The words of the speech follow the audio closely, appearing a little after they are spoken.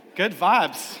Good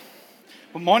vibes.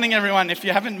 Good morning, everyone. If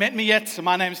you haven't met me yet,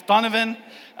 my name's Donovan,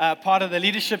 part of the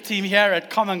leadership team here at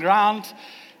Common Ground.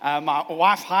 My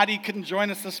wife Heidi couldn't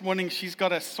join us this morning. She's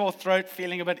got a sore throat,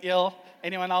 feeling a bit ill.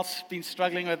 Anyone else been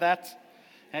struggling with that?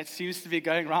 It seems to be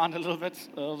going around a little bit.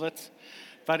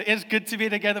 But it is good to be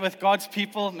together with God's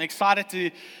people.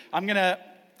 I'm going to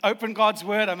open God's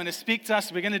word. I'm going to speak to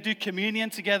us. We're going to do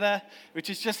communion together, which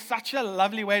is just such a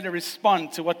lovely way to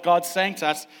respond to what God's saying to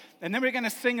us. And then we're going to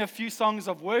sing a few songs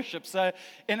of worship. So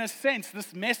in a sense,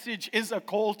 this message is a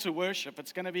call to worship.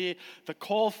 It's going to be the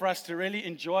call for us to really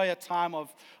enjoy a time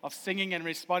of singing and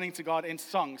responding to God in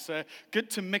song. So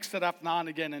good to mix it up now and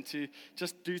again and to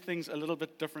just do things a little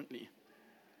bit differently.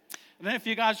 I don't know if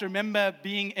you guys remember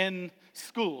being in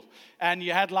school and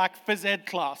you had like phys ed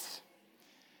class.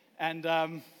 And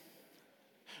I'm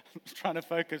trying to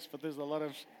focus, but there's a lot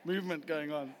of movement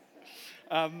going on.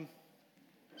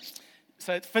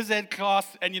 So it's phys ed class,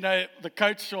 and the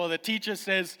coach or the teacher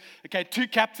says, okay, 2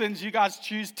 captains, you guys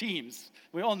choose teams.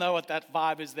 We all know what that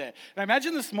vibe is there. Now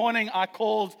imagine this morning I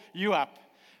called you up.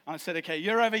 And I said, okay,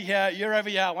 you're over here.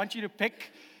 I want you to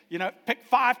pick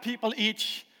 5 people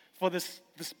each for this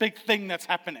big thing that's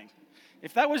happening.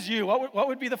 If that was you, what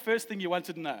would be the first thing you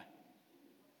wanted to know?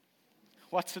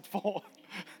 What's it for?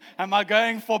 Am I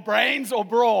going for brains or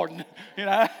brawn?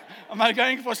 Am I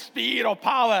going for speed or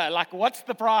power? Like, what's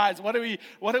the prize? What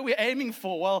are we aiming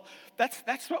for? Well,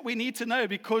 that's what we need to know,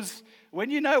 because when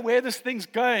you know where this thing's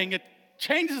going, it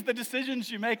changes the decisions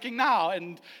you're making now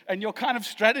and your kind of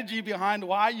strategy behind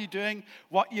why you're doing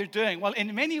what you're doing. Well,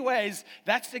 in many ways,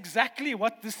 that's exactly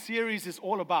what this series is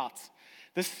all about.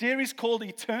 The series called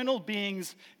Eternal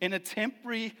Beings in a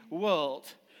Temporary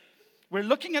World. We're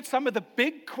looking at some of the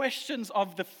big questions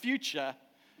of the future,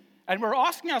 and we're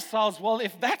asking ourselves, well,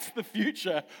 if that's the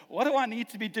future, what do I need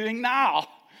to be doing now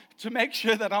to make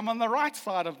sure that I'm on the right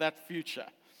side of that future?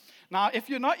 Now, if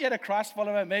you're not yet a Christ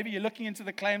follower, maybe you're looking into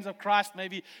the claims of Christ,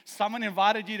 maybe someone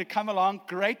invited you to come along,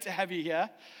 great to have you here.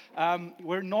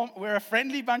 We're a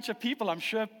friendly bunch of people. I'm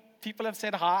sure people have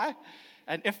said hi.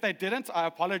 And if they didn't, I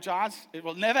apologize. It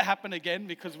will never happen again,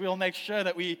 because we'll make sure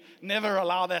that we never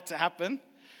allow that to happen.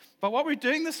 But what we're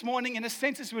doing this morning, in a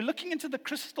sense, is we're looking into the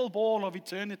crystal ball of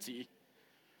eternity.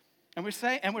 And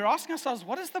we're asking ourselves,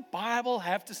 what does the Bible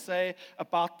have to say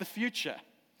about the future?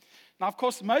 Now, of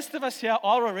course, most of us here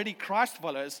are already Christ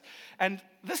followers. And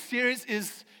this series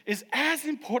is as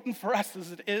important for us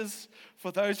as it is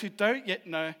for those who don't yet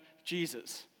know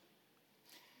Jesus.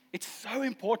 It's so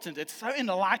important. It's so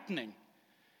enlightening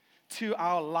to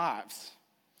our lives.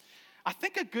 I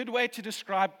think a good way to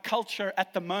describe culture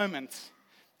at the moment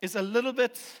is a little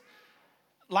bit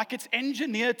like it's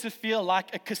engineered to feel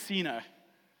like a casino.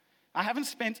 I haven't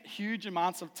spent huge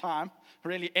amounts of time,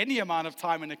 really any amount of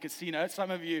time in a casino. Some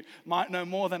of you might know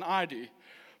more than I do.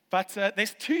 But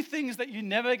there's 2 things that you're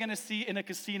never going to see in a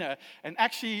casino. And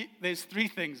actually, there's 3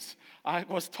 things. I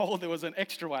was told there was an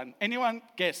extra one. Anyone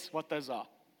guess what those are?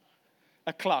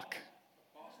 A clock.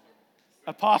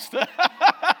 A pastor.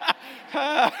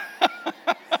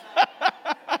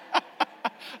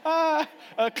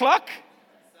 A clock?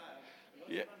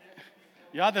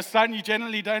 Yeah, the sun you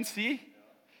generally don't see.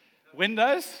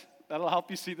 Windows, that'll help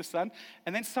you see the sun.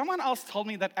 And then someone else told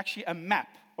me that actually a map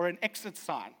or an exit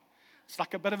sign. It's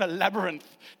like a bit of a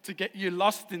labyrinth to get you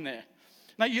lost in there.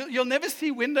 Now, you'll never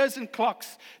see windows and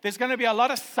clocks. There's going to be a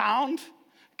lot of sound,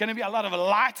 going to be a lot of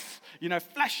lights,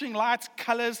 flashing lights,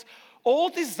 colors, all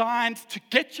designed to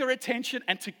get your attention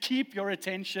and to keep your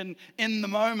attention in the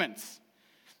moment.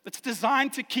 It's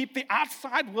designed to keep the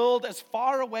outside world as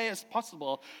far away as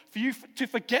possible, for you to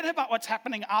forget about what's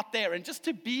happening out there and just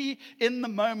to be in the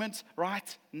moment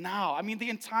right now. I mean, the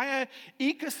entire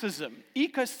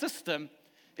ecosystem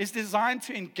is designed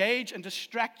to engage and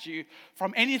distract you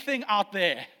from anything out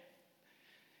there,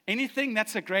 anything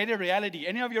that's a greater reality,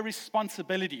 any of your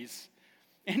responsibilities,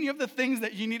 any of the things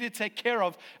that you need to take care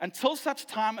of until such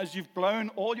time as you've blown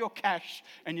all your cash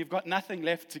and you've got nothing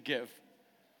left to give.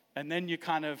 And then you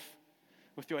kind of,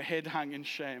 with your head hung in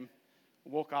shame,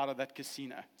 walk out of that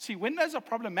casino. See, windows are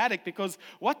problematic because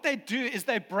what they do is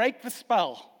they break the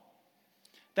spell.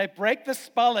 They break the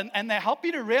spell and they help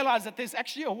you to realize that there's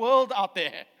actually a world out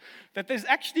there, that there's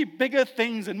actually bigger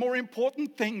things and more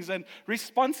important things and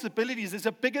responsibilities. There's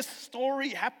a bigger story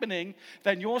happening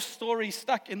than your story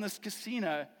stuck in this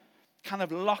casino, kind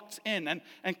of locked in.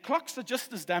 And clocks are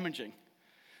just as damaging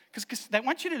because they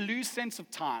want you to lose sense of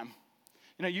time.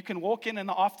 You can walk in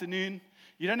the afternoon.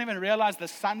 You don't even realize the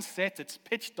sun's set. It's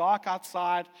pitch dark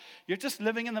outside. You're just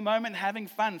living in the moment, having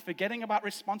fun, forgetting about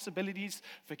responsibilities,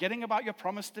 forgetting about your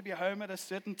promise to be home at a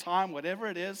certain time, whatever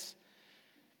it is.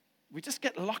 we just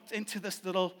get locked into this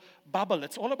little bubble.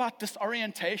 It's all about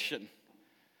disorientation,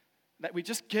 that we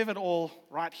just give it all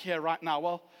right here, right now.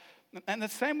 Well, and the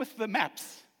same with the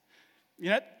maps.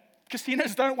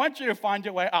 Casinos don't want you to find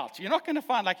your way out. You're not going to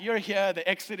find, you're here, the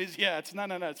exit is here. It's no.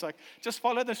 It's like, just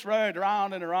follow this road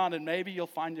around and around, and maybe you'll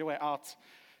find your way out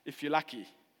if you're lucky.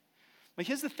 But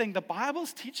here's the thing. The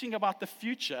Bible's teaching about the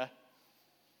future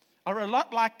are a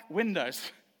lot like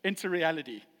windows into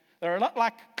reality. They're a lot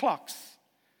like clocks.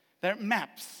 They're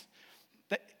maps.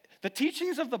 The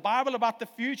teachings of the Bible about the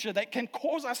future that can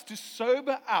cause us to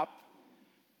sober up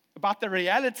about the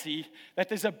reality that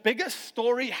there's a bigger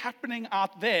story happening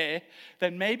out there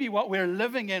than maybe what we're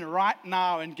living in right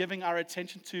now and giving our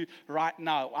attention to right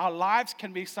now. Our lives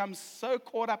can be so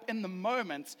caught up in the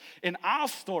moment in our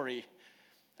story.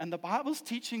 And the Bible's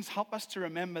teachings help us to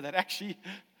remember that actually,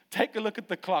 take a look at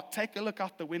the clock, take a look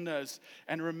out the windows,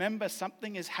 and remember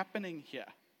something is happening here.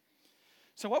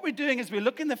 So what we're doing is we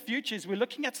look in the future, we're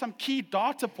looking at some key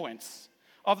data points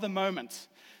of the moment.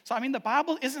 So, the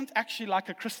Bible isn't actually like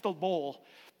a crystal ball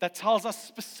that tells us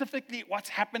specifically what's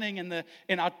happening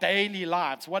in our daily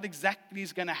lives, what exactly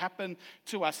is going to happen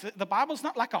to us. The Bible's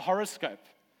not like a horoscope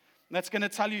that's going to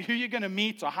tell you who you're going to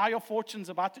meet or how your fortune's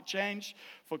about to change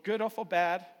for good or for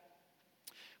bad.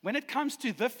 When it comes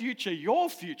to the future, your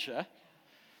future,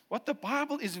 what the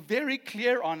Bible is very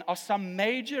clear on are some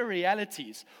major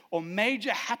realities or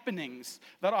major happenings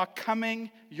that are coming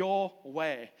your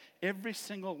way. Every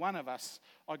single one of us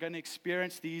are going to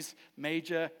experience these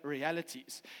major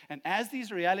realities. And as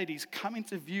these realities come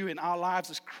into view in our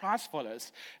lives as Christ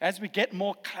followers, as we get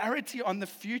more clarity on the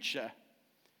future,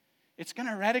 it's going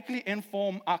to radically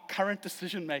inform our current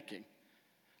decision making,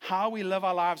 how we live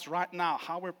our lives right now,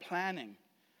 how we're planning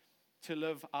to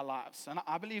live our lives. And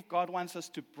I believe God wants us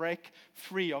to break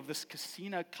free of this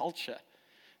casino culture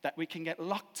that we can get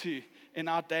locked to in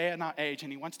our day and our age.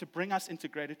 And He wants to bring us into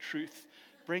greater truth,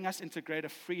 bring us into greater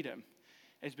freedom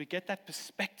as we get that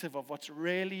perspective of what's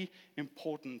really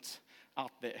important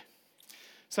out there.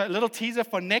 So a little teaser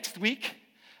for next week.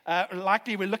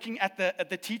 Likely we're looking at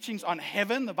the teachings on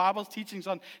heaven, the Bible's teachings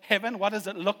on heaven. What does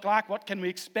it look like? What can we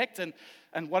expect? And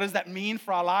what does that mean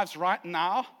for our lives right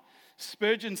now?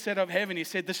 Spurgeon said of heaven, he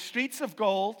said, "The streets of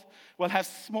gold will have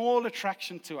small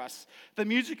attraction to us. The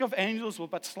music of angels will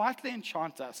but slightly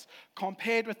enchant us.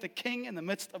 Compared with the King in the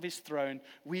midst of His throne,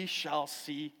 we shall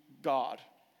see God."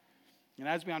 And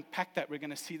as we unpack that, we're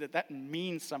going to see that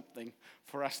means something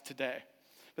for us today.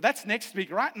 But that's next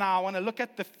week. Right now, I want to look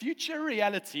at the future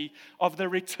reality of the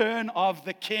return of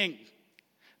the King.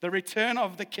 The return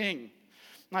of the King.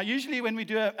 Now, usually when we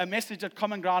do a message at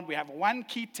Common Ground, we have one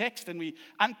key text and we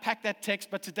unpack that text.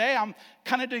 But today I'm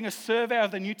kind of doing a survey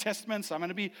of the New Testament, so I'm going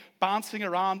to be bouncing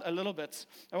around a little bit.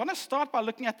 I want to start by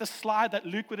looking at the slide that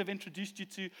Luke would have introduced you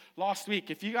to last week.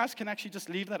 If you guys can actually just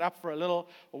leave that up for a little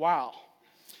while.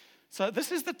 So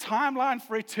this is the timeline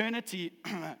for eternity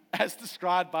as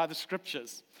described by the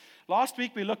Scriptures. Last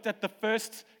week we looked at the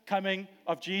first coming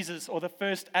of Jesus, or the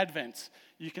first advent.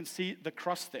 You can see the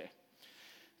cross there.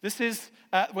 This is,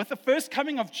 with the first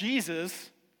coming of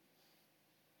Jesus,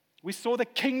 we saw the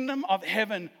kingdom of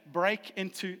heaven break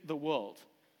into the world.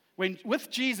 When,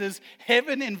 with Jesus,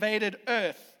 heaven invaded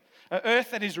earth, an earth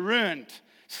that is ruined,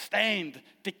 stained,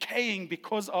 decaying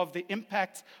because of the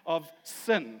impact of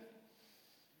sin.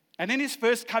 And in His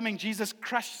first coming, Jesus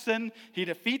crushed sin, He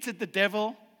defeated the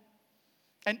devil.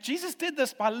 And Jesus did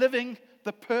this by living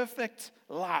the perfect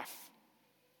life.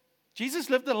 Jesus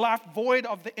lived a life void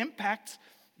of the impact,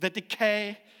 the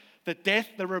decay, the death,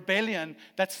 the rebellion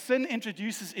that sin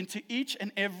introduces into each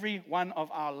and every one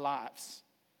of our lives.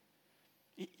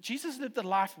 Jesus lived a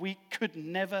life we could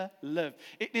never live.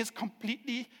 It is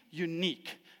completely unique.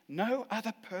 No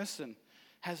other person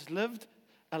has lived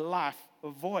a life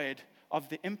void of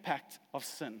the impact of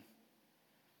sin.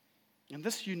 And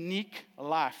this unique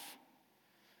life,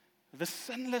 the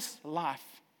sinless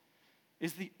life,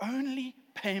 is the only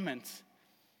payment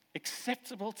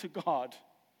acceptable to God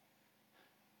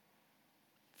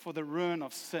for the ruin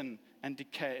of sin and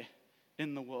decay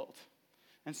in the world.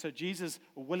 And so Jesus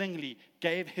willingly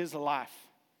gave His life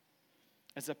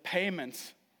as a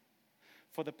payment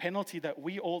for the penalty that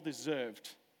we all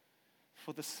deserved,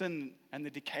 for the sin and the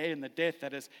decay and the death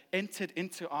that has entered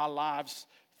into our lives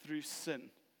through sin.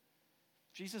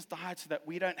 Jesus died so that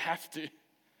we don't have to.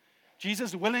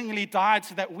 Jesus willingly died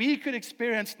so that we could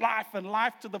experience life and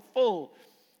life to the full,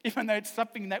 even though it's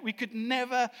something that we could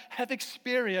never have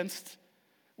experienced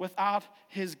without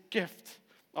His gift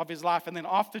of His life. And then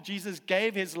after Jesus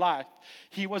gave His life,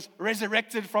 He was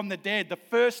resurrected from the dead, the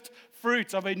first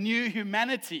fruits of a new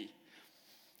humanity.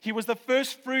 He was the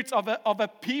first fruits of a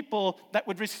people that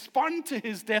would respond to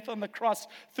his death on the cross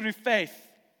through faith.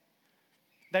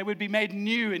 They would be made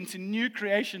new into new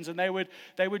creations, and they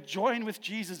would join with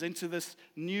Jesus into this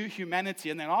new humanity.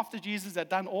 And then after Jesus had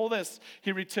done all this,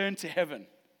 he returned to heaven.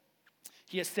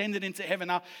 He ascended into heaven.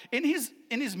 Now, in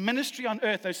his ministry on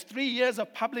earth, those 3 years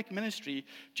of public ministry,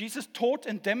 Jesus taught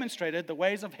and demonstrated the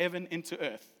ways of heaven into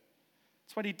earth.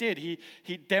 That's what he did.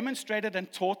 He demonstrated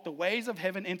and taught the ways of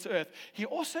heaven into earth. He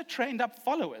also trained up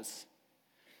followers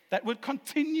that would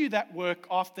continue that work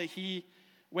after he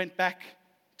went back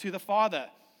to the Father.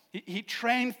 He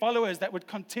trained followers that would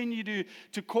continue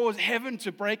to cause heaven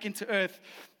to break into earth.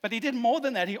 But he did more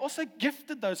than that. He also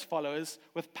gifted those followers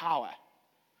with power.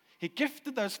 He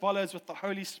gifted those followers with the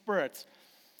Holy Spirit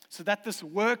so that this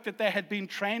work that they had been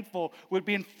trained for would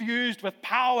be infused with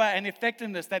power and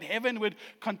effectiveness, that heaven would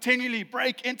continually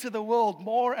break into the world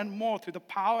more and more through the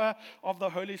power of the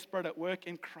Holy Spirit at work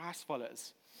in Christ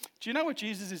followers. Do you know what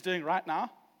Jesus is doing right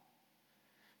now?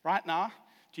 Right now,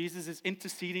 Jesus is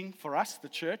interceding for us, the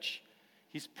church.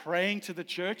 He's praying to the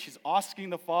church. He's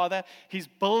asking the Father. He's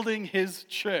building his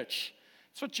church.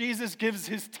 That's what Jesus gives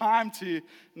his time to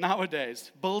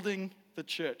nowadays, building the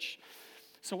church.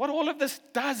 So what all of this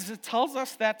does is it tells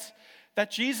us that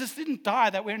Jesus didn't die,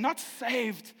 that we're not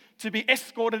saved to be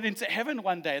escorted into heaven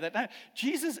one day. That no,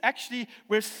 Jesus actually,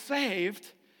 we're saved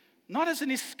not as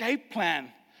an escape plan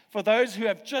for those who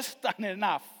have just done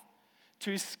enough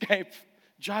to escape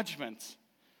judgment.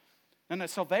 No,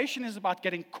 salvation is about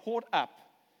getting caught up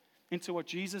into what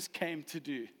Jesus came to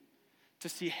do, to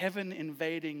see heaven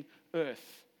invading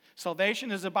earth.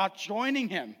 Salvation is about joining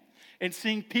him in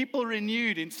seeing people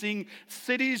renewed, in seeing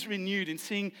cities renewed, in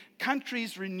seeing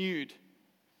countries renewed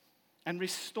and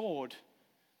restored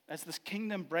as this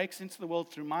kingdom breaks into the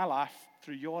world through my life,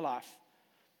 through your life,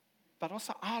 but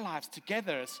also our lives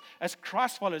together as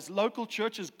Christ followers, local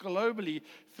churches globally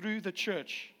through the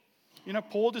church. You know,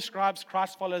 Paul describes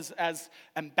Christ followers as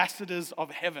ambassadors of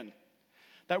heaven.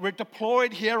 That we're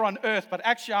deployed here on earth, but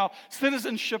actually our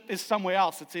citizenship is somewhere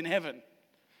else. It's in heaven.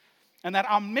 And that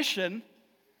our mission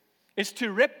is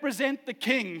to represent the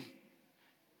King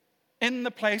in the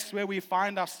place where we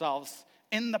find ourselves,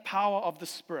 in the power of the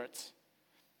Spirit,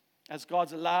 as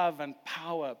God's love and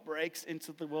power breaks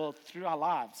into the world through our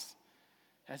lives.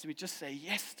 As we just say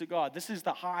yes to God. This is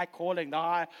the high calling, the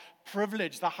high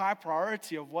privilege, the high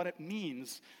priority of what it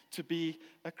means to be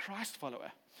a Christ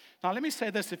follower. Now, let me say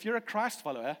this. If you're a Christ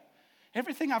follower,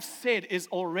 everything I've said is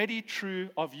already true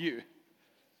of you.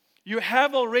 You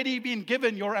have already been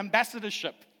given your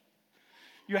ambassadorship.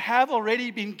 You have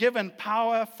already been given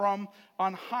power from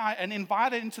on high and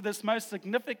invited into this most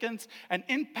significant and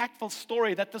impactful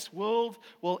story that this world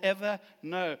will ever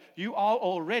know. You are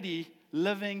already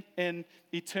living in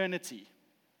eternity.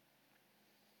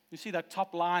 You see, that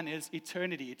top line is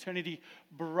eternity. Eternity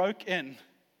broke in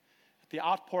at the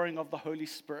outpouring of the Holy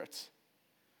Spirit.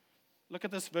 Look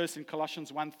at this verse in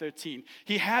Colossians 1:13.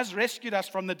 He has rescued us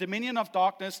from the dominion of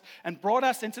darkness and brought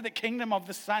us into the kingdom of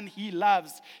the Son he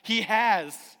loves. He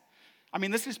has. I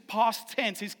mean, this is past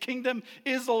tense. His kingdom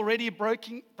is already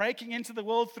breaking into the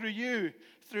world through you,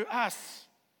 through us.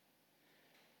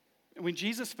 When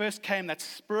Jesus first came, that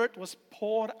Spirit was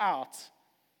poured out.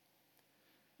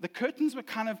 The curtains were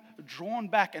kind of drawn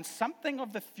back, and something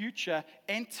of the future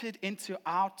entered into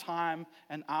our time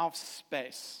and our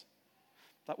space.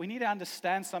 But we need to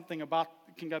understand something about,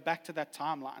 we can go back to that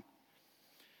timeline.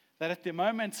 That at the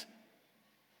moment,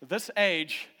 this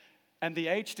age and the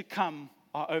age to come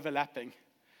are overlapping.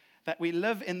 That we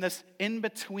live in this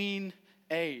in-between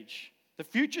age. The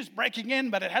future's breaking in,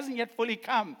 but it hasn't yet fully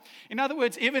come. In other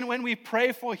words, even when we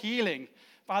pray for healing,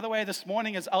 by the way, this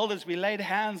morning as elders, we laid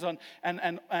hands on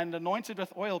and anointed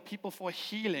with oil people for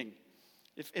healing.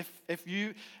 If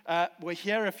you were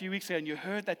here a few weeks ago and you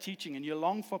heard that teaching and you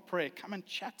long for prayer, come and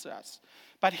chat to us.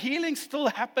 But healings still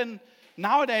happen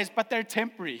nowadays, but they're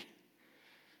temporary.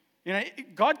 You know,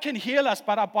 God can heal us,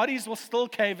 but our bodies will still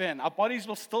cave in. Our bodies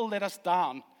will still let us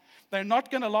down. They're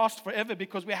not going to last forever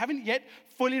because we haven't yet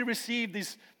fully received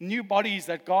these new bodies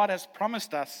that God has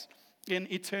promised us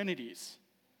in eternities.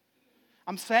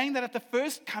 I'm saying that at the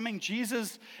first coming,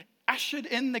 Jesus ushered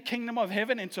in the kingdom of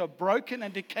heaven into a broken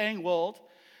and decaying world.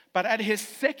 But at his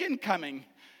second coming,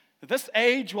 this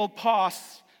age will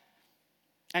pass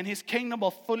and his kingdom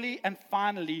will fully and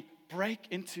finally break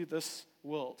into this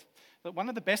world. But one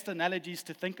of the best analogies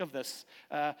to think of this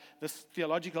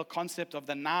theological concept of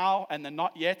the now and the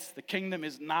not yet, the kingdom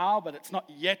is now, but it's not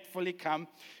yet fully come,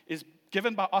 is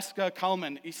given by Oscar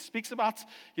Cullmann. He speaks about,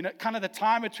 kind of the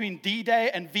time between D-Day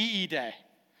and VE Day.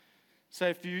 So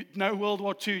if you know World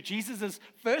War II, Jesus'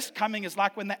 first coming is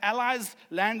like when the Allies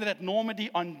landed at Normandy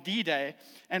on D-Day,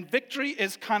 and victory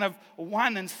is kind of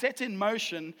won and set in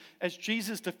motion as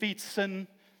Jesus defeats sin,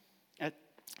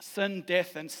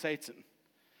 death, and Satan.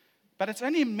 But it's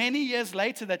only many years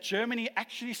later that Germany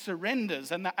actually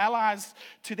surrenders and the Allies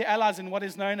in what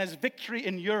is known as Victory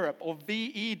in Europe, or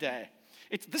VE Day.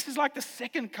 This is like the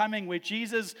second coming where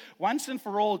Jesus, once and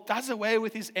for all, does away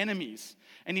with his enemies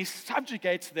and he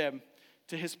subjugates them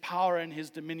to his power and his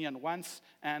dominion once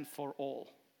and for all.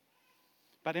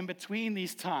 But in between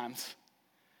these times,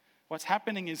 what's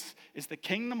happening is the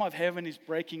kingdom of heaven is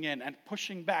breaking in and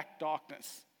pushing back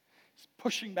darkness. It's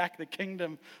pushing back the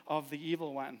kingdom of the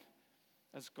evil one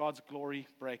as God's glory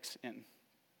breaks in.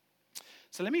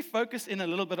 So let me focus in a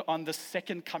little bit on the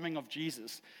second coming of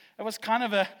Jesus. It was kind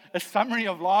of a summary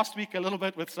of last week a little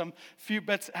bit with some few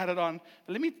bits added on.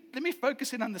 But let me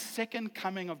focus in on the second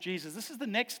coming of Jesus. This is the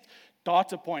next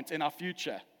data point in our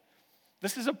future.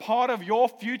 This is a part of your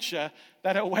future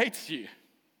that awaits you.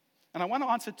 And I want to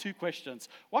answer two questions.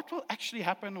 What will actually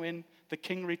happen when the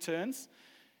King returns?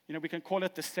 You know, we can call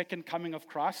it the second coming of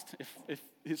Christ. If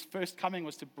his first coming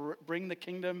was to bring the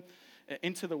kingdom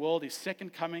into the world, his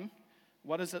second coming,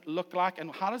 what does it look like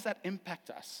and how does that impact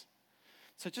us?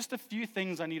 So just a few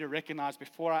things I need to recognize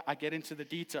before I get into the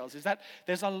details is that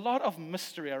there's a lot of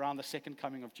mystery around the second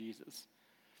coming of Jesus.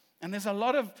 And there's a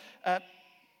lot of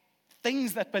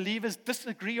things that believers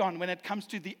disagree on when it comes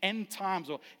to the end times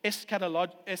or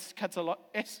eschatology.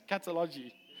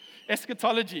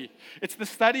 It's the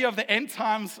study of the end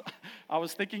times. I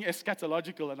was thinking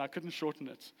eschatological and I couldn't shorten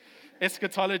it.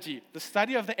 Eschatology, the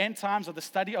study of the end times or the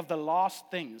study of the last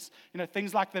things. You know,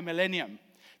 things like the millennium.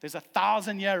 There's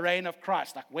 1,000-year reign of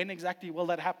Christ. Like, when exactly will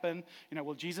that happen? You know,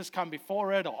 will Jesus come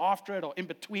before it or after it or in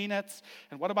between it?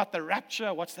 And what about the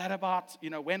rapture? What's that about?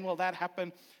 You know, when will that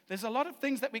happen? There's a lot of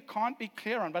things that we can't be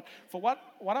clear on. But for what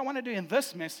I want to do in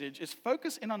this message is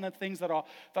focus in on the things that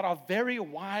are very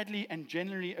widely and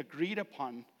generally agreed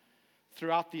upon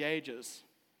throughout the ages.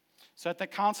 So at the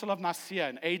Council of Nicaea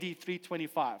in AD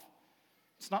 325,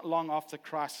 it's not long after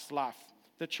Christ's life,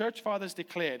 the church fathers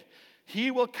declared,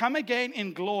 "He will come again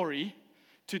in glory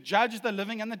to judge the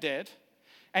living and the dead,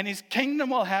 and his kingdom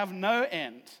will have no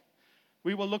end.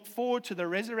 We will look forward to the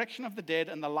resurrection of the dead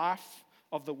and the life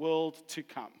of the world to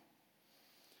come."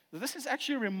 This is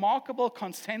actually a remarkable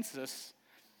consensus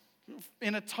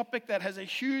in a topic that has a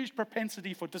huge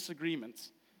propensity for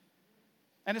disagreements.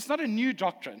 And it's not a new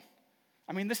doctrine.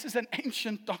 I mean, this is an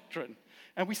ancient doctrine.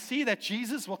 And we see that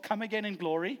Jesus will come again in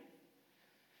glory,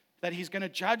 that he's going to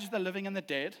judge the living and the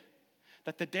dead,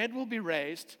 that the dead will be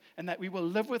raised, and that we will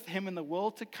live with him in the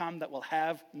world to come that will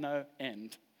have no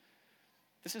end.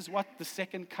 This is what the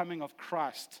second coming of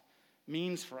Christ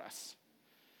means for us.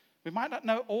 We might not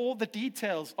know all the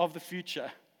details of the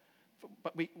future,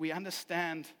 but we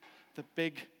understand the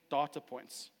big data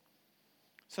points.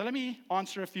 So let me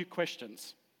answer a few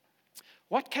questions.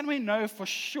 What can we know for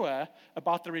sure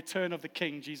about the return of the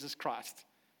King, Jesus Christ?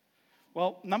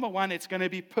 Well, number one, it's going to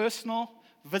be personal,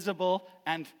 visible,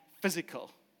 and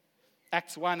physical.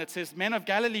 Acts 1, it says, "Men of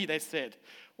Galilee," they said,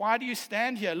 "why do you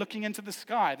stand here looking into the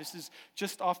sky?" This is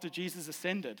just after Jesus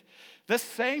ascended. "This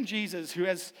same Jesus who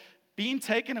has been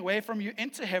taken away from you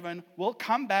into heaven will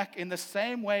come back in the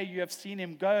same way you have seen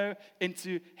him go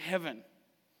into heaven."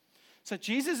 So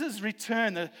Jesus'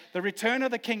 return, the return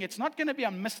of the King, it's not going to be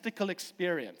a mystical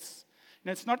experience. You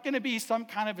know, it's not going to be some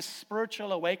kind of a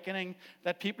spiritual awakening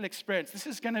that people experience. This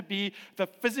is going to be the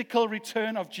physical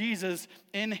return of Jesus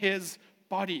in his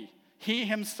body. He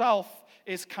himself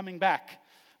is coming back.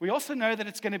 We also know that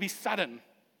it's going to be sudden.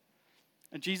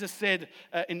 And Jesus said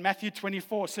in Matthew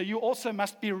 24, "So you also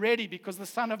must be ready because the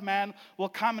Son of Man will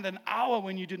come at an hour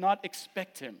when you do not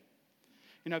expect him."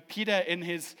 You know, Peter in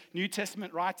his New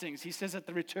Testament writings, he says that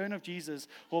the return of Jesus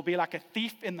will be like a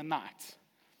thief in the night.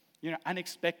 You know,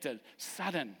 unexpected,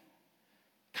 sudden,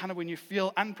 kind of when you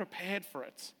feel unprepared for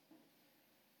it.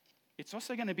 It's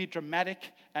also going to be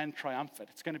dramatic and triumphant.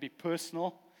 It's going to be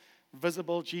personal,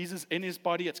 visible, Jesus in his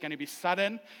body. It's going to be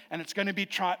sudden, and it's going to be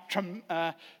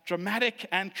dramatic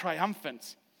and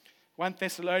triumphant. 1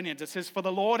 Thessalonians, it says, "For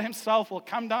the Lord himself will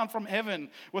come down from heaven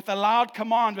with a loud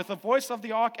command, with the voice of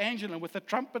the archangel, and with the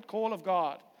trumpet call of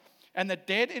God. And the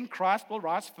dead in Christ will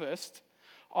rise first.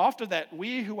 After that,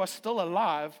 we who are still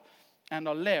alive and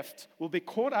are left will be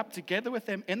caught up together with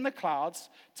them in the clouds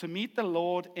to meet the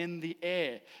Lord in the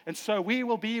air. And so we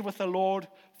will be with the Lord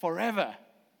forever."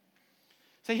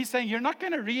 So he's saying you're not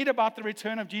going to read about the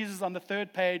return of Jesus on the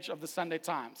third page of the Sunday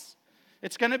Times.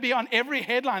 It's going to be on every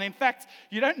headline. In fact,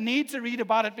 you don't need to read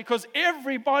about it because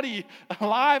everybody,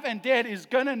 alive and dead, is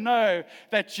going to know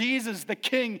that Jesus, the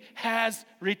King, has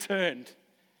returned.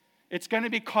 It's going to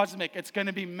be cosmic. It's going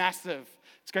to be massive.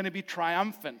 It's going to be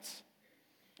triumphant.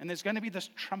 And there's going to be this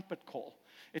trumpet call.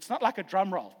 It's not like a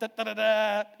drum roll.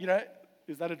 Da-da-da-da.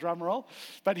 Is that a drum roll?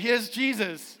 But here's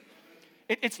Jesus.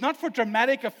 It's not for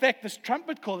dramatic effect, this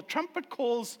trumpet call. The trumpet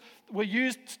calls were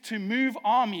used to move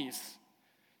armies,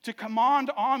 to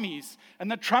command armies.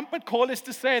 And the trumpet call is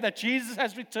to say that Jesus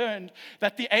has returned,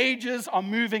 that the ages are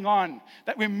moving on,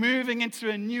 that we're moving into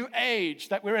a new age,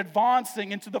 that we're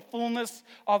advancing into the fullness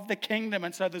of the kingdom.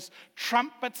 And so this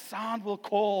trumpet sound will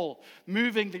call,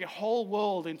 moving the whole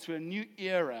world into a new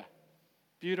era.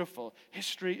 Beautiful.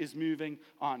 History is moving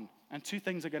on. And two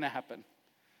things are going to happen.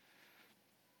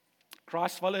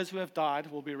 Christ's followers who have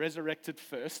died will be resurrected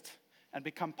first and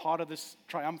become part of this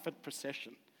triumphant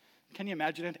procession. Can you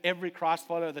imagine it? Every Christ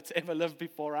follower that's ever lived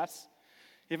before us,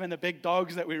 even the big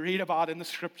dogs that we read about in the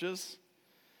scriptures.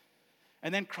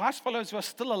 And then Christ followers who are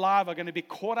still alive are going to be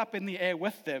caught up in the air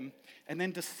with them and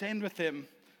then descend with them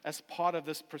as part of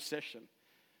this procession.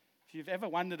 If you've ever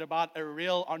wondered about a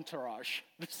real entourage,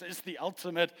 this is the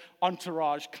ultimate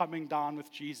entourage coming down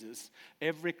with Jesus.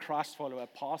 Every Christ follower,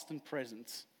 past and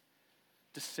present,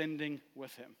 descending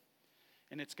with him.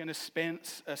 And it's going to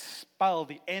spell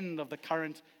the end of the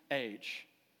current age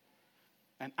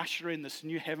and usher in this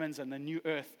new heavens and the new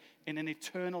earth in an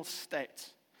eternal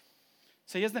state.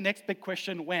 So here's the next big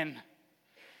question: when?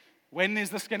 When is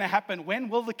this going to happen? When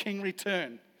will the King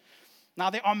return? Now,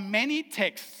 there are many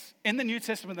texts in the New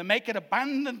Testament that make it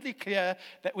abundantly clear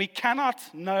that we cannot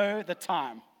know the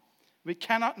time. We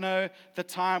cannot know the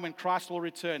time when Christ will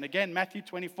return. Again, Matthew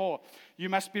 24, you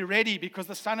must be ready because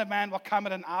the Son of Man will come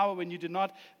at an hour when you do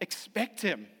not expect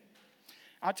him.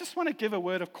 I just want to give a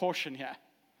word of caution here.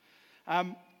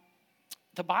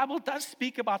 The Bible does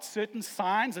speak about certain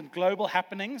signs and global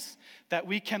happenings that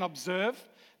we can observe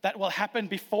that will happen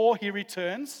before he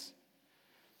returns.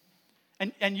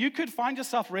 And you could find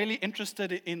yourself really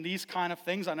interested in these kind of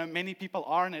things. I know many people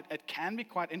are, and it can be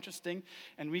quite interesting.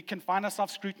 And we can find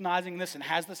ourselves scrutinizing this, and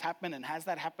has this happened, and has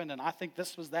that happened, and I think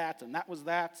this was that, and that was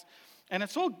that. And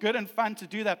it's all good and fun to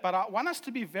do that, but I want us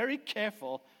to be very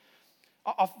careful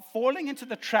of falling into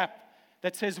the trap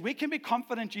that says we can be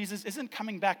confident Jesus isn't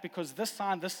coming back because this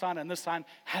sign, and this sign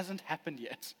hasn't happened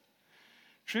yet.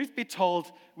 Truth be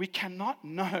told, we cannot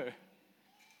know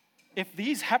if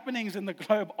these happenings in the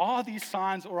globe are these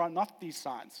signs or are not these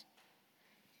signs.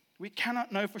 We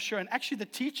cannot know for sure. And actually, the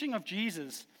teaching of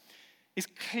Jesus is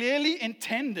clearly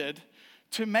intended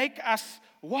to make us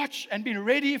watch and be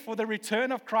ready for the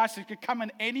return of Christ. It could come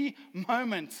in any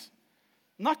moment.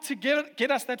 Not to get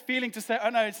us that feeling to say, oh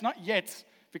no, it's not yet,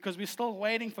 because we're still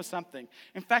waiting for something.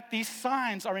 In fact, these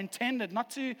signs are intended not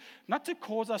to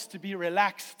cause us to be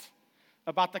relaxed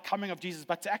about the coming of Jesus,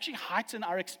 but to actually heighten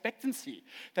our expectancy.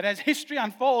 That as history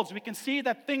unfolds, we can see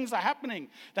that things are happening,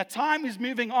 that time is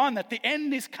moving on, that the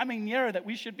end is coming nearer, that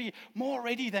we should be more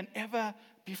ready than ever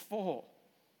before.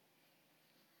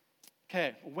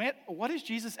 Okay, what is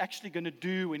Jesus actually going to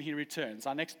do when he returns?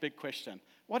 Our next big question.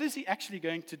 What is he actually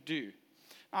going to do?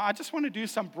 I just want to do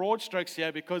some broad strokes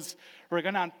here because we're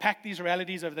going to unpack these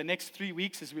realities over the next 3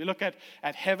 weeks as we look at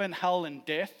heaven, hell, and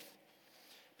death.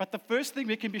 But the first thing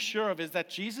we can be sure of is that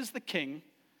Jesus the King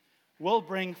will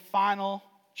bring final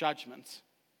judgment.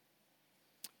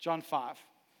 John 5.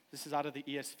 This is out of the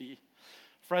ESV.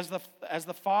 For as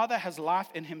the Father has life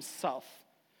in himself,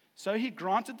 so he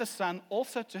granted the Son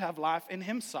also to have life in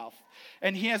himself.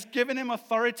 And he has given him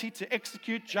authority to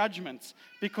execute judgments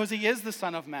because he is the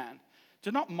Son of Man.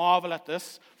 Do not marvel at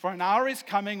this, for an hour is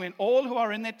coming when all who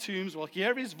are in their tombs will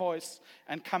hear his voice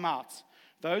and come out.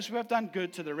 Those who have done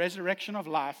good to the resurrection of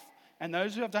life, and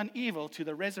those who have done evil to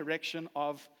the resurrection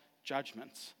of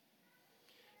judgment.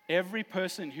 Every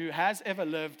person who has ever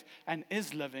lived and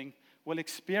is living will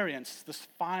experience this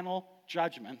final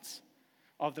judgment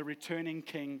of the returning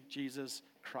King, Jesus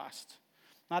Christ.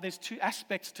 Now, there's two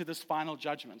aspects to this final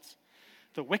judgment.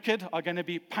 The wicked are going to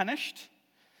be punished,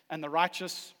 and the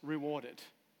righteous rewarded.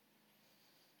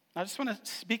 I just want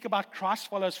to speak about Christ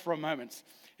followers for a moment.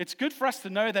 It's good for us to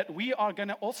know that we are going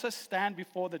to also stand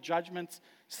before the judgment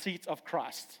seat of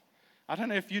Christ. I don't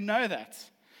know if you know that.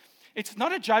 It's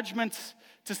not a judgment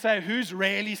to say who's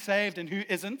really saved and who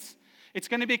isn't. It's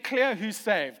going to be clear who's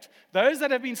saved. Those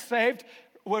that have been saved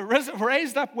were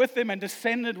raised up with him and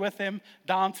descended with him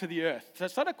down to the earth. So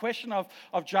it's not a question of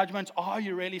judgment, are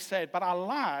you really saved? But our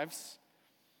lives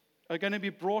are going to be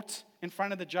brought in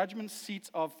front of the judgment seat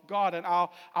of God, and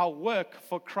our work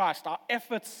for Christ, our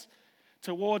efforts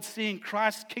towards seeing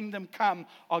Christ's kingdom come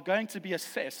are going to be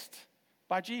assessed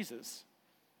by Jesus.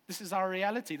 This is our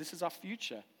reality. This is our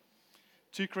future.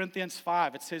 2 Corinthians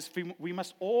 5, it says, we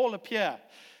must all appear,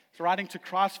 writing to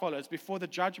Christ followers, before the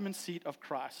judgment seat of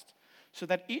Christ, so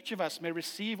that each of us may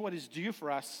receive what is due for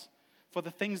us for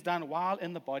the things done while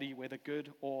in the body, whether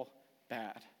good or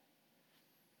bad.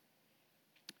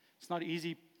 It's not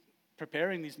easy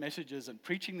preparing these messages and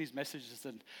preaching these messages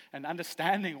and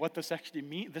understanding what this actually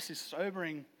means. This is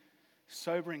sobering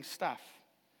stuff.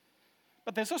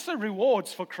 But there's also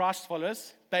rewards for Christ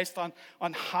followers based on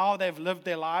how they've lived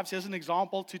their lives. Here's an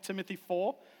example, 2 Timothy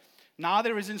 4. Now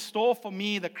there is in store for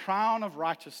me the crown of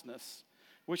righteousness,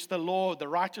 which the Lord, the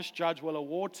righteous judge, will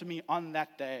award to me on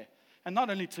that day. And not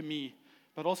only to me,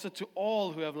 but also to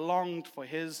all who have longed for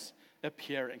his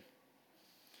appearing.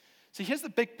 See, here's the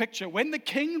big picture. When the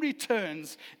king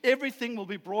returns, everything will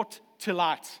be brought to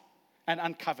light and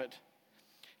uncovered.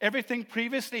 Everything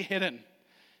previously hidden,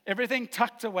 everything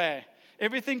tucked away,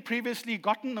 everything previously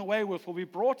gotten away with will be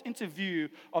brought into view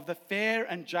of the fair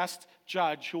and just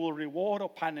judge who will reward or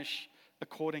punish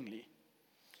accordingly.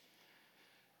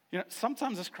 You know,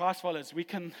 sometimes as Christ followers, we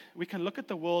can look at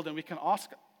the world and we can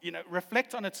ask,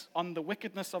 reflect on the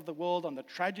wickedness of the world, on the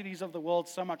tragedies of the world,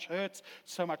 so much hurt,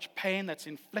 so much pain that's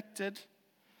inflicted.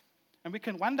 And we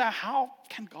can wonder, how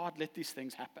can God let these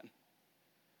things happen?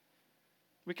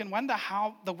 We can wonder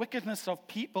how the wickedness of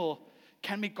people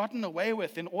can be gotten away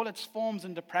with in all its forms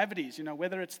and depravities,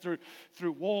 whether it's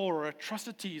through war or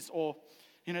atrocities or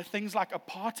things like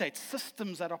apartheid,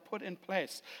 systems that are put in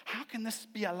place. How can this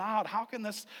be allowed? How can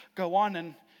this go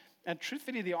on? And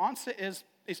truthfully, the answer is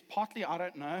partly, I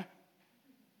don't know,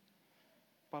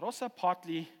 but also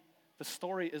partly, the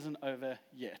story isn't over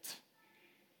yet.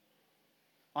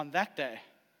 On that day,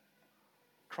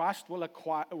 Christ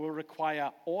will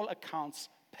require all accounts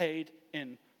paid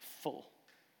in full.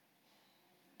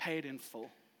 Paid in full.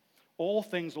 All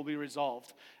things will be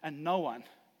resolved, and no one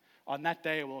on that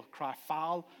day will cry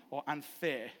foul or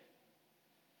unfair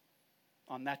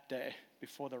on that day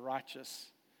before the righteous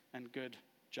and good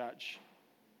judge.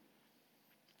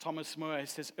 Thomas Moore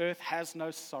says, earth has no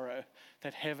sorrow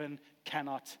that heaven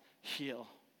cannot heal.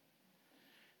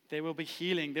 There will be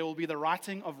healing. There will be the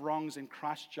righting of wrongs in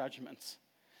Christ's judgments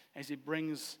as he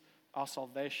brings our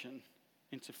salvation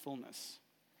into fullness.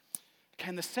 Okay,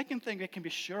 and the second thing we can be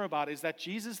sure about is that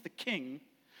Jesus the King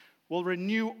will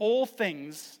renew all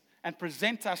things and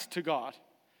present us to God.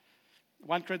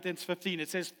 1 Corinthians 15, it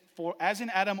says, for as in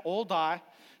Adam all die,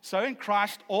 so in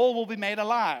Christ all will be made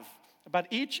alive, but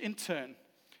each in turn.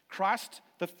 Christ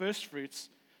the firstfruits,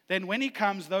 then when he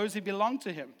comes, those who belong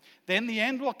to him. Then the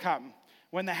end will come,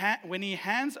 when he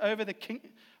hands over the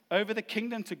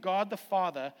kingdom to God the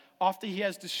Father, after he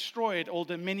has destroyed all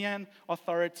dominion,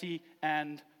 authority,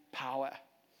 and power.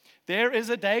 There is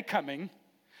a day coming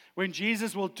when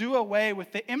Jesus will do away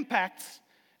with the impacts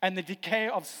and the decay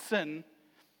of sin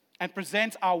and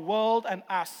present our world and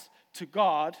us to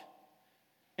God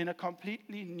in a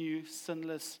completely new,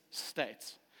 sinless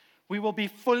state. We will be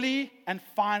fully and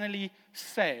finally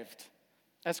saved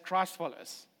as Christ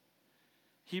followers.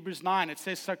 Hebrews 9, it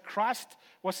says, so Christ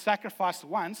was sacrificed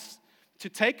once to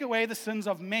take away the sins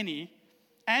of many,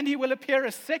 and he will appear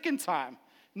a second time,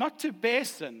 not to bear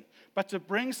sin, but to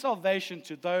bring salvation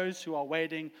to those who are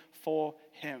waiting for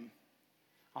him.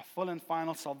 Our full and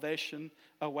final salvation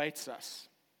awaits us.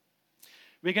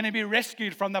 We're going to be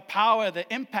rescued from the power, the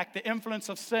impact, the influence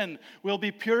of sin. We'll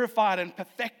be purified and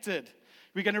perfected.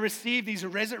 We're going to receive these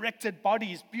resurrected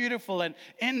bodies, beautiful and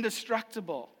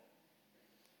indestructible.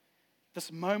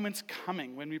 This moment's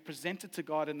coming when we present it to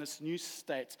God in this new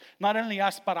state. Not only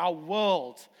us, but our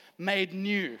world made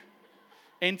new.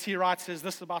 N.T. Wright says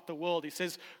this about the world. He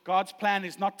says, God's plan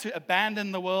is not to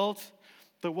abandon the world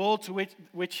to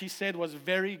which he said was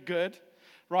very good.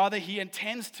 Rather, he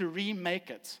intends to remake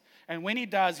it. And when he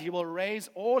does, he will raise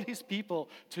all his people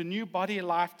to new body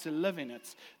life to live in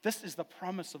it. This is the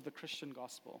promise of the Christian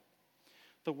gospel.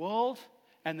 The world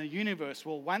and the universe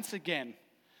will once again,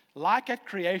 like at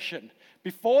creation,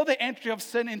 before the entry of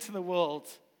sin into the world,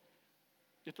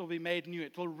 it will be made new.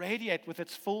 It will radiate with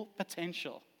its full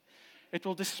potential. It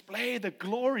will display the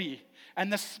glory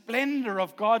and the splendor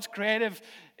of God's creative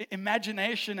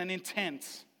imagination and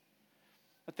intent.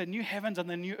 But the new heavens and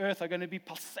the new earth are going to be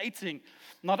pulsating,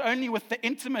 not only with the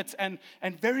intimate and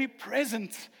very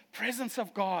presence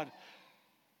of God,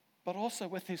 but also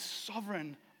with his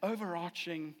sovereign,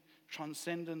 overarching,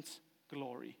 transcendent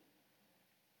glory.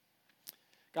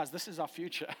 Guys, this is our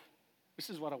future. This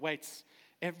is what awaits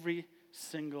every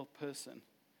single person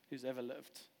who's ever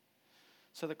lived.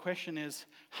 So the question is,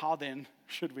 how then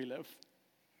should we live?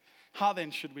 How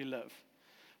then should we live?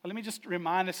 Well, let me just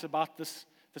remind us about this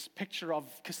picture of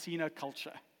casino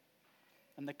culture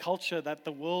and the culture that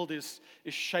the world is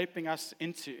shaping us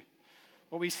into.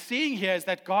 What we're seeing here is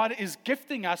that God is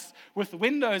gifting us with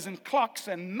windows and clocks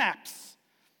and maps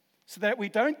so that we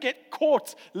don't get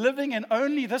caught living in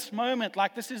only this moment,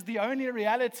 like this is the only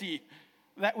reality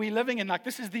that we're living in, like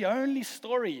this is the only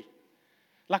story.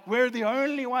 Like we're the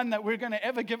only one that we're going to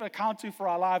ever give account to for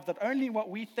our lives, that only what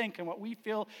we think and what we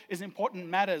feel is important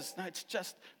matters. No, it's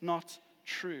just not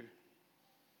true.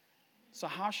 So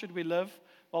how should we live?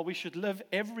 Well, we should live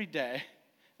every day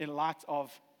in light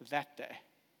of that day.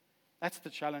 That's the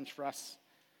challenge for us.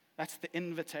 That's the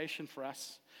invitation for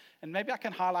us. And maybe I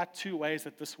can highlight 2 ways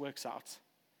that this works out.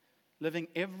 Living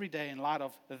every day in light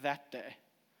of that day.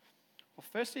 Well,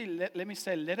 firstly, let me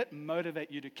say, let it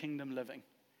motivate you to kingdom living.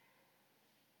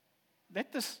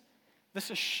 Let this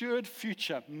assured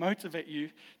future motivate you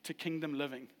to kingdom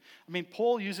living. I mean,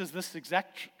 Paul uses this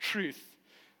exact truth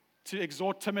to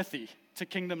exhort Timothy to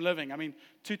kingdom living. I mean,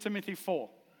 2 Timothy 4.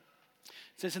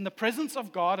 It says, in the presence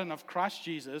of God and of Christ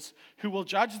Jesus, who will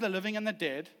judge the living and the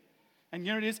dead, and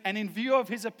here it is, and in view of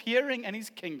his appearing and his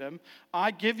kingdom,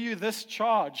 I give you this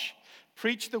charge.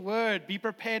 Preach the word, be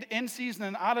prepared in season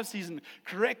and out of season,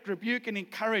 correct, rebuke, and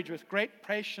encourage with great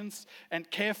patience and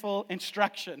careful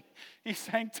instruction. He's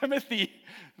saying, Timothy,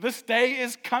 this day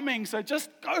is coming, so just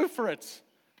go for it.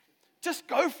 Just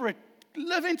go for it.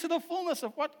 Live into the fullness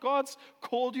of what God's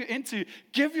called you into.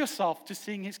 Give yourself to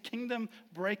seeing his kingdom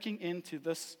breaking into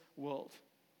this world.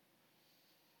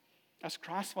 As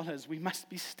Christ followers, we must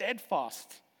be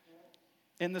steadfast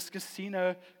in this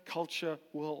casino culture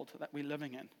world that we're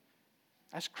living in.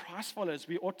 As Christ followers,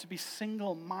 we ought to be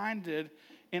single-minded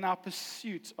in our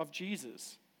pursuit of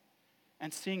Jesus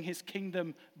and seeing his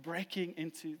kingdom breaking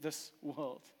into this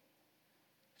world.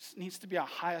 This needs to be our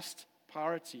highest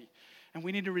priority. And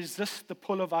we need to resist the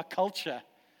pull of our culture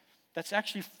that's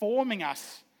actually forming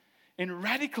us in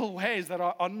radical ways that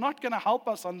are not going to help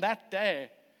us on that day.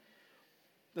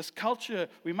 This culture,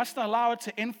 we must allow it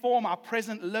to inform our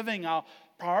present living, our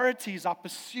priorities, our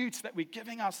pursuits that we're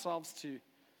giving ourselves to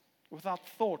without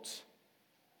thought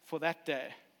for that day.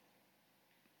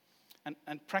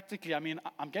 And practically, I mean,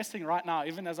 I'm guessing right now,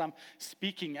 even as I'm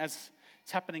speaking, as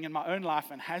it's happening in my own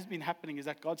life and has been happening, is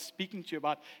that God's speaking to you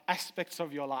about aspects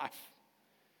of your life.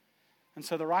 And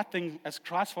so the right thing as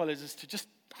Christ followers is to just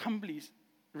humbly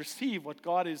receive what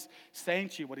God is saying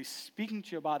to you, what he's speaking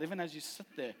to you about, even as you sit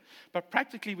there. But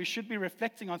practically, we should be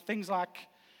reflecting on things like,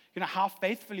 how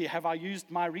faithfully have I used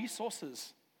my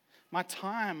resources, my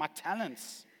time, my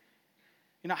talents?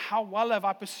 How well have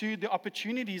I pursued the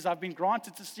opportunities I've been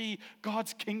granted to see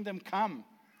God's kingdom come?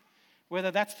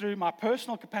 Whether that's through my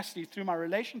personal capacity, through my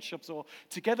relationships, or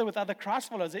together with other Christ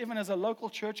followers, even as a local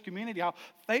church community, how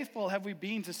faithful have we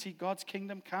been to see God's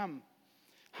kingdom come?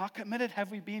 How committed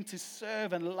have we been to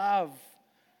serve and love,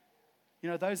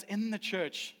 those in the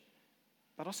church,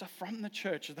 but also from the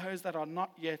church, those that are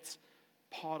not yet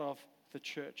part of the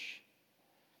church?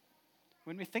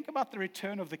 When we think about the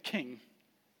return of the King,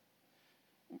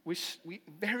 we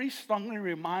very strongly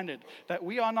reminded that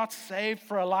we are not saved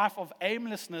for a life of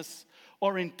aimlessness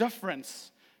or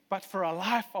indifference, but for a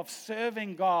life of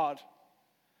serving God.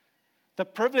 The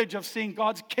privilege of seeing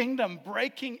God's kingdom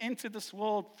breaking into this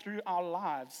world through our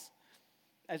lives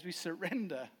as we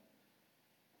surrender.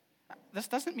 This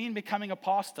doesn't mean becoming a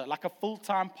pastor, like a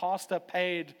full-time pastor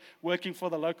paid working for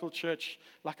the local church,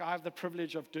 like I have the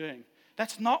privilege of doing.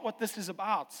 That's not what this is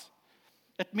about.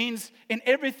 It means in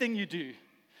everything you do,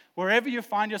 wherever you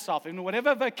find yourself, in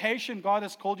whatever vocation God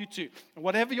has called you to,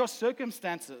 whatever your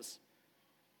circumstances,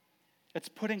 it's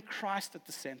putting Christ at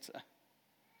the center.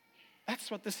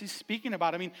 That's what this is speaking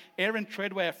about. I mean, Aaron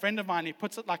Treadway, a friend of mine, he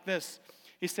puts it like this.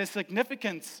 He says,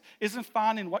 significance isn't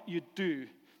found in what you do,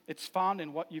 it's found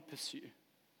in what you pursue.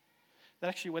 That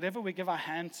actually, whatever we give our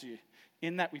hand to,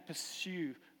 in that we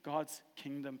pursue God's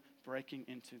kingdom breaking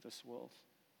into this world.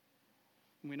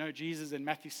 And we know Jesus in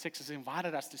Matthew 6 has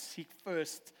invited us to seek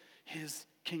first his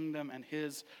kingdom and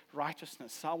his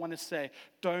righteousness. So I want to say,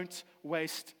 don't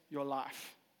waste your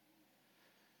life.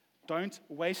 Don't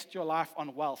waste your life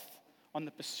on wealth, on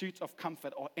the pursuit of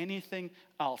comfort, or anything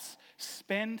else.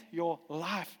 Spend your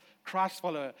life, Christ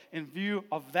follower, in view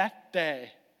of that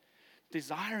day,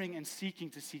 desiring and seeking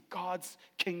to see God's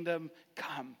kingdom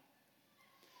come,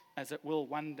 as it will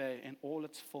one day in all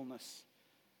its fullness.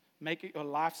 Make it your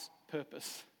life's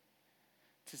purpose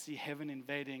to see heaven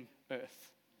invading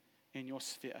earth in your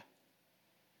sphere.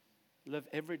 Live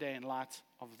every day in light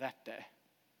of that day.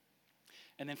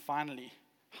 And then finally,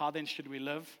 how then should we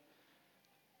live?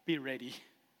 Be ready.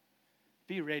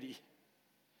 Be ready.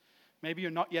 Maybe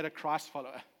you're not yet a Christ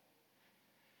follower.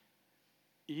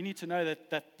 You need to know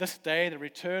that this day, the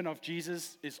return of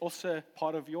Jesus, is also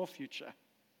part of your future.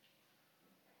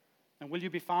 And will you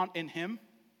be found in him?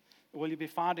 Or will you be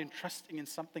found in trusting in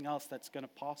something else that's going to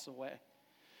pass away?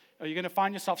 Are you going to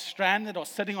find yourself stranded or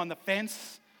sitting on the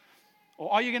fence?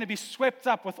 Or are you going to be swept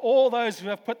up with all those who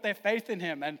have put their faith in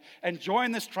him and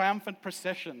join this triumphant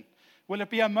procession? Will it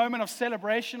be a moment of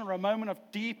celebration or a moment of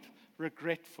deep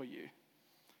regret for you?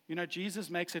 You know, Jesus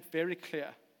makes it very clear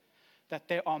that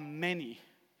there are many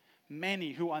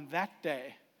who on that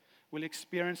day will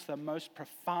experience the most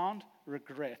profound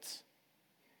regrets.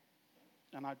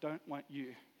 And I don't want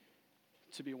you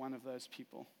to be one of those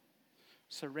people.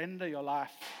 Surrender your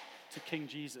life to King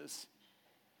Jesus.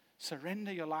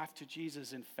 Surrender your life to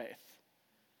Jesus in faith.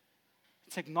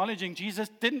 It's acknowledging Jesus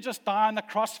didn't just die on the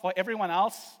cross for everyone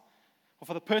else, or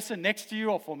for the person next to you,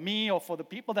 or for me, or for the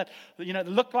people that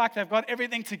look like they've got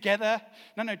everything together.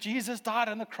 No, Jesus died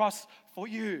on the cross for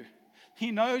you.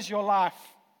 He knows your life.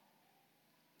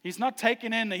 He's not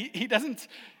taken in.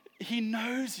 He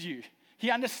knows you. He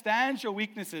understands your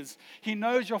weaknesses. He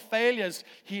knows your failures.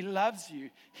 He loves you.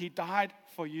 He died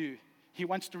for you. He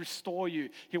wants to restore you.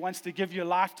 He wants to give you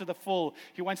life to the full.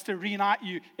 He wants to reunite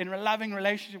you in a loving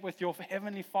relationship with your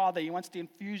Heavenly Father. He wants to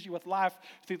infuse you with life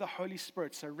through the Holy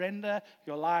Spirit. Surrender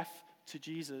your life to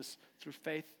Jesus through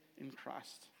faith in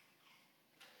Christ.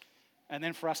 And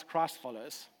then for us Christ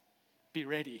followers, be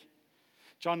ready.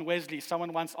 John Wesley,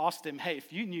 someone once asked him, hey,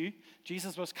 if you knew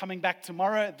Jesus was coming back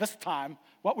tomorrow at this time,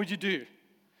 what would you do?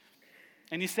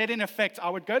 And he said, in effect, I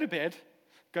would go to bed,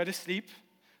 go to sleep,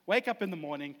 wake up in the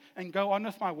morning, and go on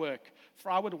with my work, for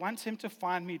I would want him to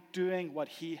find me doing what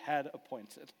he had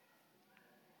appointed.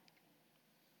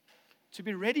 To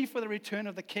be ready for the return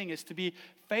of the King is to be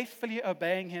faithfully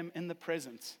obeying him in the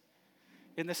present,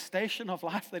 in the station of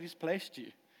life that he's placed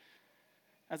you.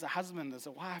 As a husband, as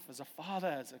a wife, as a father,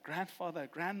 as a grandfather,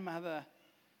 grandmother,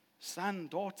 son,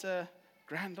 daughter,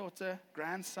 granddaughter,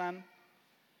 grandson.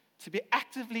 To be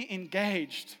actively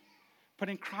engaged,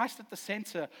 putting Christ at the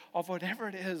center of whatever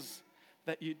it is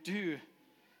that you do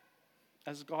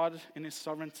as God in his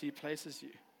sovereignty places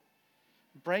you.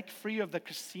 Break free of the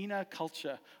casino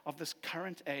culture of this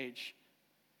current age.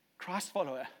 Christ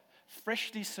follower,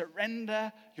 freshly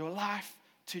surrender your life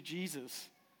to Jesus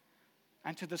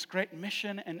and to this great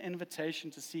mission and invitation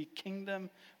to see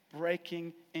kingdom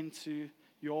breaking into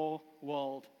your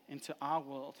world, into our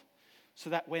world, so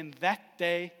that when that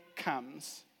day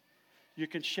comes, you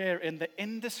can share in the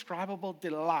indescribable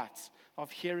delight of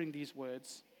hearing these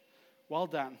words. Well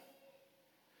done,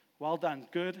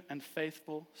 good and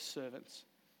faithful servants.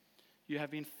 You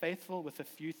have been faithful with a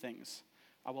few things.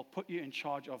 I will put you in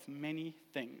charge of many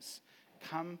things.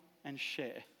 Come and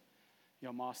share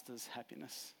your master's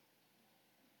happiness.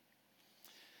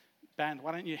 Band,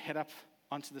 why don't you head up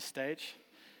onto the stage?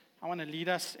 I want to lead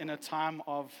us in a time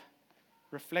of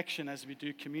reflection as we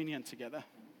do communion together.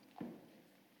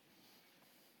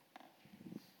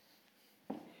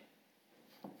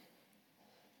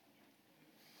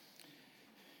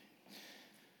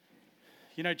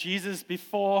 You know, Jesus,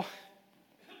 before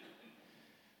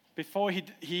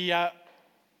he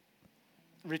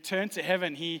returned to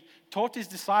heaven, he taught his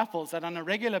disciples that on a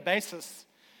regular basis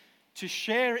to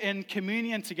share in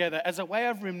communion together as a way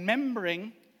of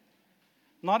remembering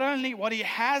not only what he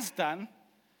has done,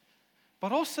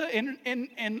 but also in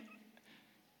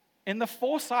the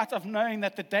foresight of knowing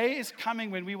that the day is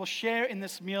coming when we will share in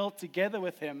this meal together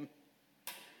with him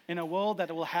in a world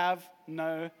that will have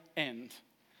no end.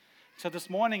 So this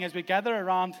morning, as we gather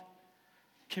around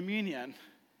communion,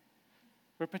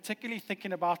 we're particularly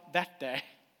thinking about that day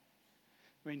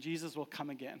when Jesus will come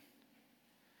again.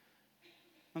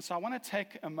 And so I want to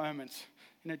take a moment.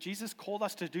 You know, Jesus called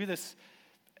us to do this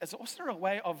as also a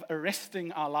way of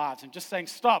arresting our lives and just saying,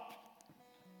 stop.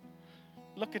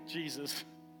 Look at Jesus.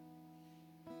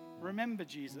 Remember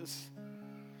Jesus.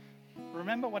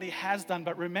 Remember what he has done,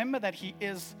 but remember that he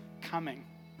is coming.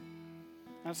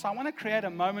 And so I want to create a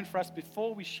moment for us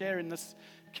before we share in this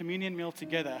communion meal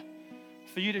together,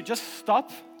 for you to just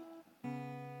stop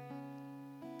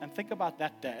and think about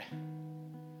that day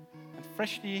and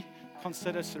freshly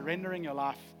consider surrendering your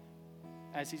life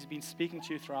as he's been speaking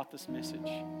to you throughout this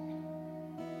message.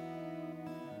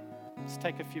 Let's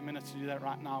take a few minutes to do that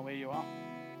right now where you are.